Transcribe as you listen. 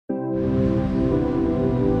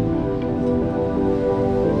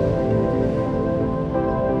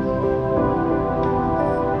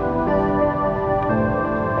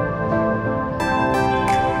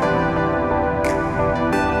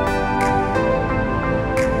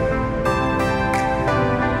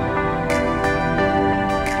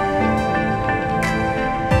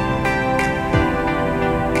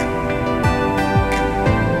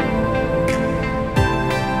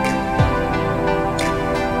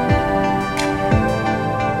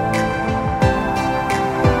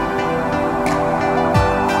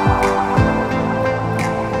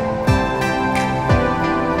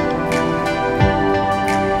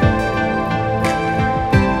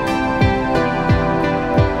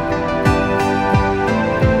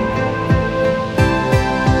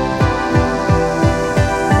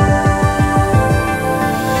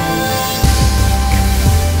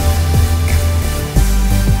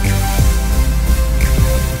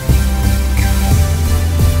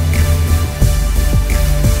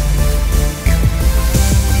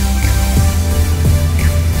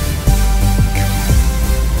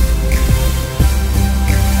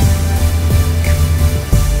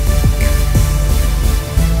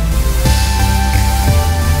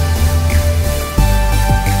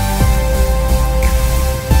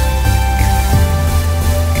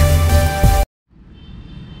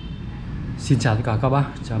Xin chào tất cả các bác,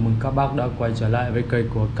 chào mừng các bác đã quay trở lại với kênh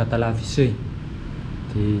của Catalan Fishing.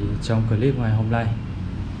 Thì trong clip ngày hôm nay,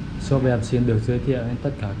 shop em xin được giới thiệu đến tất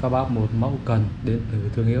cả các bác một mẫu cần đến từ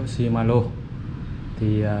thương hiệu Shimano.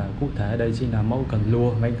 Thì cụ thể đây chính là mẫu cần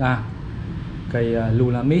lua máy ngang cây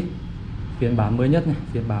LUNAMIS phiên bản mới nhất này,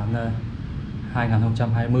 phiên bản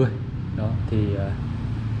 2020. Đó thì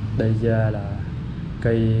đây là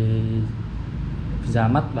cây ra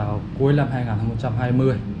mắt vào cuối năm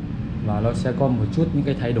 2020 và nó sẽ có một chút những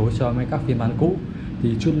cái thay đổi so với các phiên bản cũ.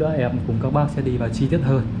 Thì chút nữa em cùng các bác sẽ đi vào chi tiết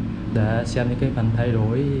hơn để xem những cái phần thay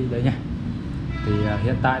đổi đấy nha. Thì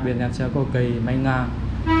hiện tại bên em sẽ có cây máy ngang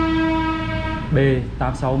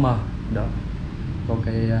B86M đó, có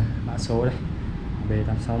cái mã số đây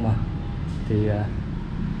B86M. Thì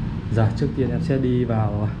giờ trước tiên em sẽ đi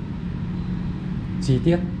vào chi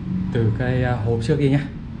tiết từ cái hộp trước đi nhé.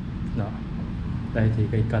 Đó, đây thì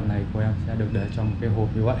cây cần này của em sẽ được để trong một cái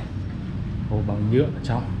hộp như vậy, hộp bằng nhựa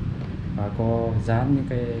trong và có dán những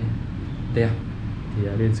cái tem. Thì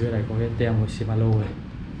ở bên dưới này có cái tem của Shimano này,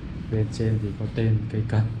 bên trên thì có tên cây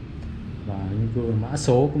cần và những cái mã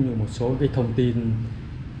số cũng như một số cái thông tin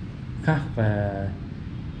khác về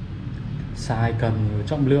size cần,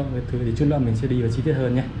 trọng lượng, cái thứ thì chút nữa mình sẽ đi vào chi tiết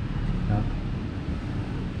hơn nhé. Đó,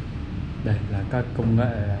 đây là các công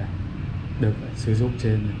nghệ được sử dụng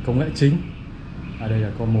trên công nghệ chính. Ở đây là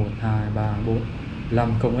có 1, 2, 3, 4,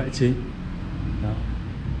 5 công nghệ chính. Đó,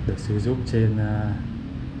 được sử dụng trên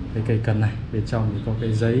cái cây cần này. Bên trong thì có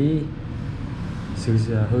cái giấy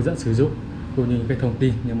hướng dẫn sử dụng cũng như cái thông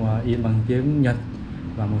tin, nhưng mà in bằng tiếng Nhật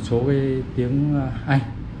và một số cái tiếng Anh.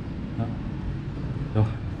 Đó. Rồi,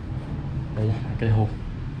 đây là cái hộp.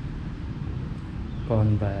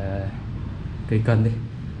 Còn về cây cần đi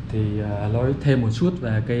thì nói thêm một chút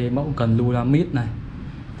về cái mẫu cần LUNAMIS này.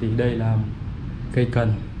 Thì đây là cây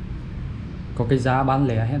cần có cái giá bán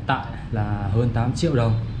lẻ hiện tại là hơn 8 triệu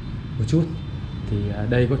đồng một chút. Thì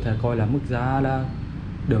đây có thể coi là mức giá đã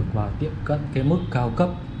được vào tiệm cận cái mức cao cấp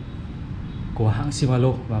của hãng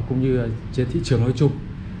Shimano và cũng như trên thị trường nói chung.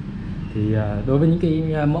 Thì đối với những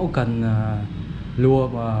cái mẫu cần lua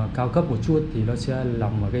và cao cấp một chút thì nó sẽ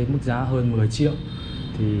nằm ở cái mức giá hơn 10 triệu,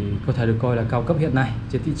 thì có thể được coi là cao cấp hiện nay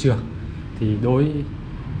trên thị trường. Thì đối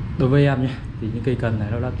với em nhé, thì những cây cần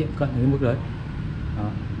này nó đã tiệm cận đến cái mức đấy. Đó.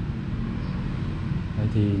 Đấy,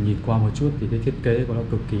 thì nhìn qua một chút thì cái thiết kế của nó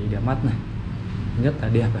cực kỳ đẹp mắt này, nhất là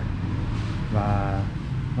đẹp này, và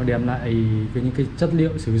nó đem lại những cái chất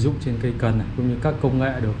liệu sử dụng trên cây cần này cũng như các công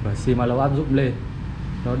nghệ được Shimano áp dụng lên,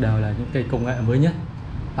 nó đều là những cây công nghệ mới nhất,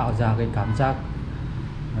 tạo ra cái cảm giác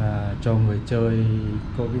cho người chơi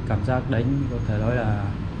có cái cảm giác đánh có thể nói là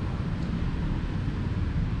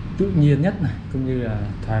tự nhiên nhất này, cũng như là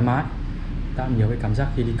thoải mái, tạo nhiều cái cảm giác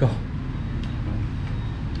khi đi câu.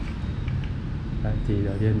 Đấy, thì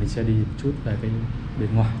đầu tiên mình sẽ đi một chút về cái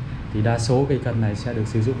bên ngoài. Thì đa số cây cần này sẽ được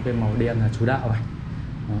sử dụng cái màu đen là chủ đạo này.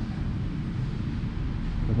 Đó.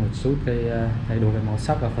 Có một chút cái thay đổi về màu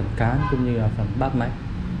sắc ở phần cán cũng như là phần bát máy.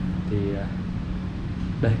 Thì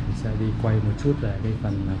đây mình sẽ đi quay một chút về cái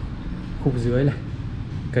phần khúc dưới này.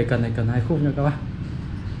 Cây cần này cần 2 khúc nha các bác.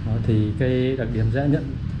 Đó, thì cái đặc điểm dễ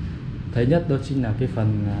nhận thấy nhất đó chính là cái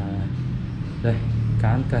phần đây,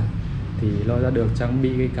 cán cần. Thì nó đã được trang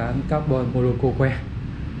bị cái cán Carbon Monocoque.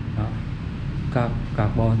 Đó,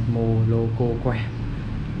 Carbon Monocoque.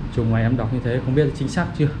 Chung ngoài em đọc như thế không biết chính xác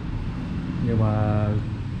chưa, nhưng mà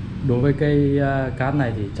đối với cái cán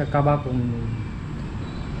này thì chắc các bác cũng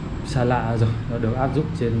xa lạ rồi, nó được áp dụng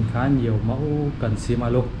trên khá nhiều mẫu cần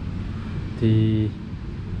Shimano. Thì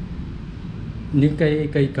những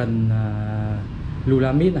cây cần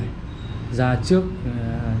LUNAMIS này ra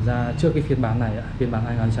trước cái phiên bản này, phiên bản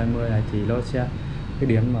 2020 này, thì nó sẽ cái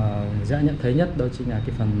điểm mà dễ nhận thấy nhất đó chính là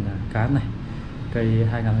cái phần cán này. Cây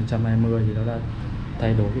 2020 thì nó đã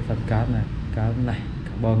thay đổi cái phần cán này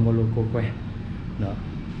Carbon Monocoque. Đó,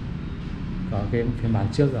 có cái phiên bản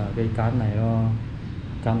trước là cái cán này nó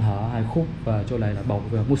cán hở 2 khúc và chỗ này là bọc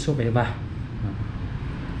về Musclecarbon.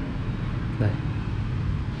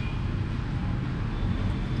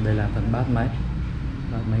 Đây là phần bát máy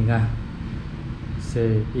ngang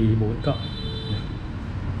CI4 cộng.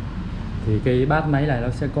 Thì cái bát máy này nó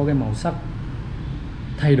sẽ có cái màu sắc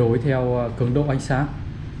thay đổi theo cường độ ánh sáng.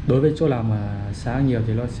 Đối với chỗ nào mà sáng nhiều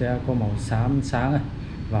thì nó sẽ có màu xám sáng này,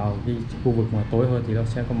 vào cái khu vực mà tối hơn thì nó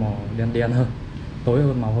sẽ có màu đen hơn, tối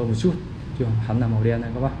hơn, màu hơn một chút, chứ không hẳn là màu đen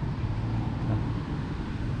này các bác.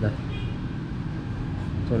 Đây,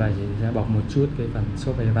 chỗ này thì sẽ bọc một chút cái phần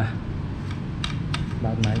xốp vào.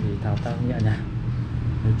 Bát máy thì thao tác nhẹ nhàng.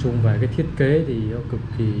 Nói chung về cái thiết kế thì nó cực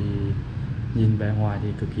kỳ, nhìn bề ngoài thì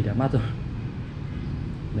cực kỳ đẹp mắt rồi.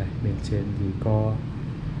 Đây, bên trên thì có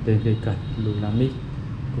tên cây cần LUNAMIS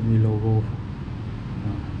cũng như logo.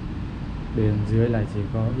 Đó. Bên dưới này chỉ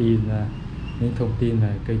có in những thông tin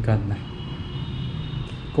về cây cần này,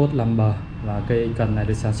 code number, và cây cần này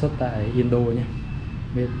được sản xuất tại Indo nhé,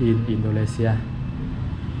 made in Indonesia.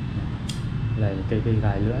 Đây cây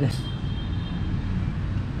gài lưỡi này.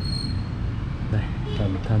 Đây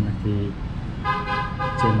phần thân này thì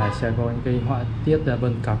trên này sẽ có những cái họa tiết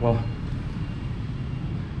Carbon Carbon.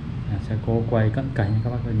 Sẽ có quay cận cảnh các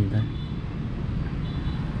bác có nhìn thấy.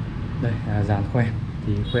 Đây là dàn khoen,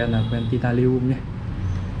 thì khoen là khoen titanium nhé,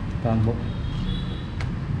 toàn bộ.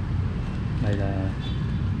 Đây là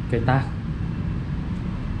cây tác,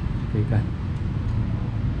 cây cần,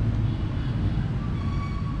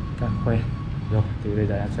 các khoen. Rồi thì bây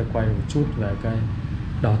giờ em sẽ quay một chút về cái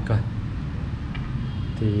đọt cần.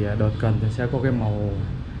 Thì đọt cần thì sẽ có cái màu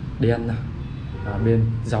đen này, và bên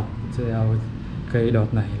dọc theo cây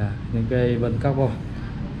đọt này là những cái vân carbon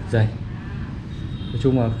dày. Nói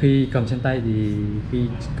chung là khi cầm trên tay thì khi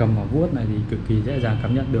cầm vào vuốt này thì cực kỳ dễ dàng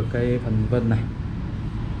cảm nhận được cái phần vân này.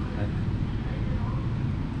 Đấy.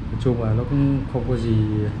 Nói chung là nó cũng không có gì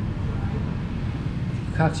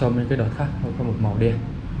khác so với cái đọt khác, nó có một màu đen.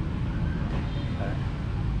 Đấy.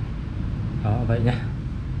 Đó vậy nhé.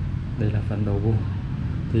 Đây là phần đầu bu.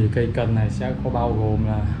 Thì cây cần này sẽ có bao gồm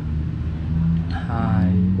là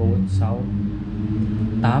 2, 4, 6,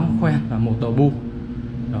 8 khoen và một đầu bu.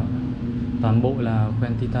 Đó. Toàn bộ là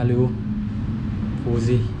khoen titanium,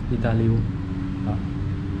 Fuji titanium. Đó.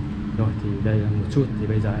 Rồi thì đây là một chút, thì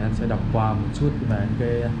bây giờ em sẽ đọc qua một chút về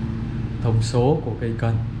cái thông số của cây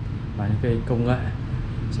cần và những cái công nghệ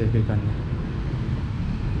trên cây cần này.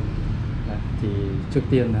 Đấy, thì trước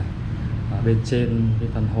tiên là ở bên trên cái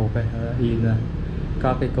phần hộp ấy in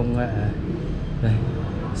các cái công nghệ đây,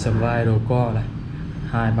 Survival Core này,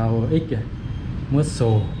 2 Power X này,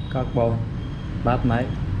 Musclecarbon, bát máy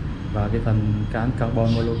và cái phần Cán Carbon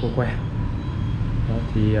Monocoque. Đó,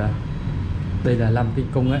 thì đây là 5 cái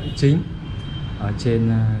công nghệ chính ở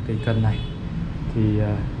trên cây cần này. Thì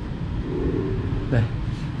đây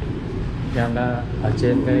em đã ở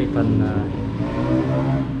trên cái phần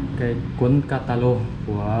cái cuốn catalog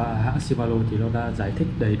của hãng Shimano thì nó đã giải thích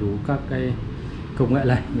đầy đủ các cái công nghệ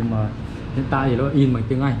này, nhưng mà hiện tại thì nó in bằng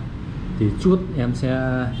tiếng Anh, thì chút em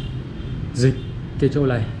sẽ dịch cái chỗ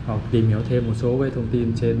này hoặc tìm hiểu thêm một số cái thông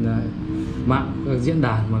tin trên mạng, các diễn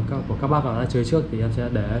đàn mà của các bác đã chơi trước, thì em sẽ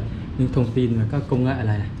để những thông tin về các công nghệ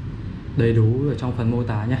này đầy đủ ở trong phần mô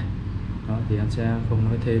tả nhé. Đó, thì em sẽ không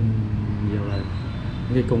nói thêm nhiều về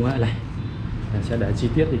những cái công nghệ này, em sẽ để chi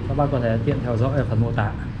tiết thì các bác có thể tiện theo dõi ở phần mô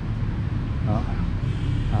tả. Đó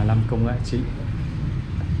là 5 công nghệ chính.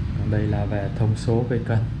 Còn đây là về thông số cây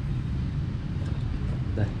cần.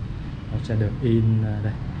 Đây nó sẽ được in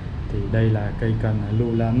đây. Thì đây là cây cần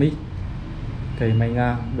LUNAMIS, cây may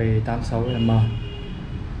ngang B86M.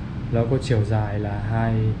 Nó có chiều dài là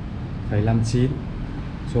 2,59,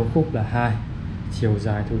 số khúc là 2, chiều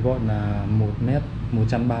dài thu gọn là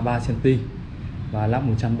 1m133cm và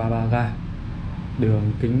nặng 133g.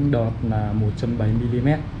 Đường kính đọt là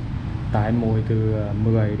 1.7mm, tải mồi từ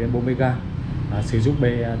 10 đến 40g, sử dụng B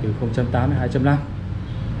từ 0.8 đến 2.5.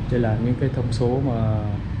 Đây là những cái thông số mà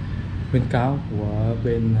khuyến cáo của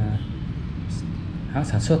bên hãng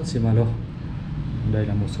sản xuất Shimano. Đây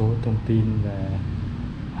là một số thông tin về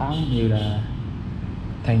hãng như là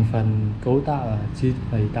thành phần cấu tạo là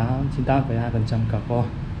 98,2% carbon.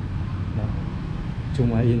 Đó.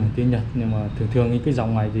 Chung là in bằng tiếng Nhật, nhưng mà thường những cái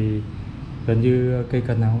dòng này thì gần như cây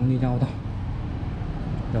cần nào cũng như nhau thôi.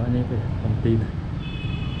 Đó những cái thông tin này.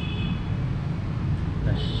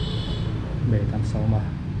 Đây, B86M.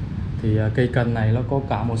 Thì cây cần này nó có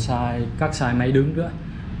cả một size, các size máy đứng nữa.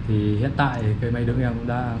 Thì hiện tại cây máy đứng em cũng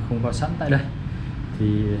đã không có sẵn tại đây.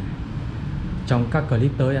 Thì trong các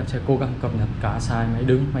clip tới em sẽ cố gắng cập nhật cả size máy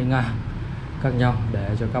đứng, máy ngang khác nhau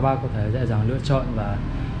để cho các bác có thể dễ dàng lựa chọn và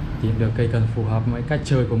tìm được cây cần phù hợp với cách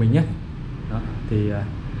chơi của mình nhé. Đó, thì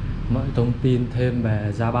mọi thông tin thêm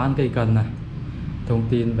về giá bán cây cần này, thông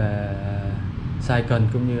tin về size cần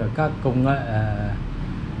cũng như là các công nghệ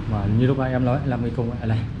mà như lúc nãy em nói 50 công nghệ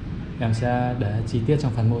này em sẽ để chi tiết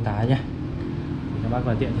trong phần mô tả nhé. Các bác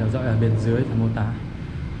có tiện theo dõi ở bên dưới phần mô tả.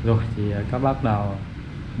 Rồi thì các bác nào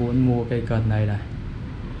muốn mua cây cần này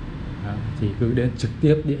thì cứ đến trực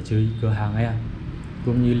tiếp địa chỉ cửa hàng em,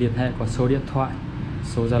 cũng như liên hệ qua số điện thoại,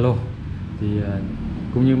 số Zalo. Thì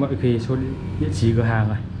cũng như mọi khi số địa chỉ cửa hàng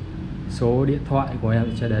này, số điện thoại của em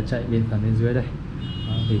sẽ để chạy bên phần bên dưới đây.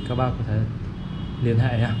 Đó, thì các bác có thể liên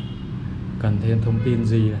hệ nha. Cần thêm thông tin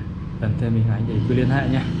gì này, cần thêm hình ảnh thì cứ liên hệ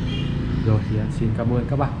nhé. Rồi thì em xin cảm ơn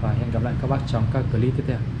các bác và hẹn gặp lại các bác trong các clip tiếp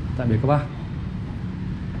theo. Tạm biệt các bác.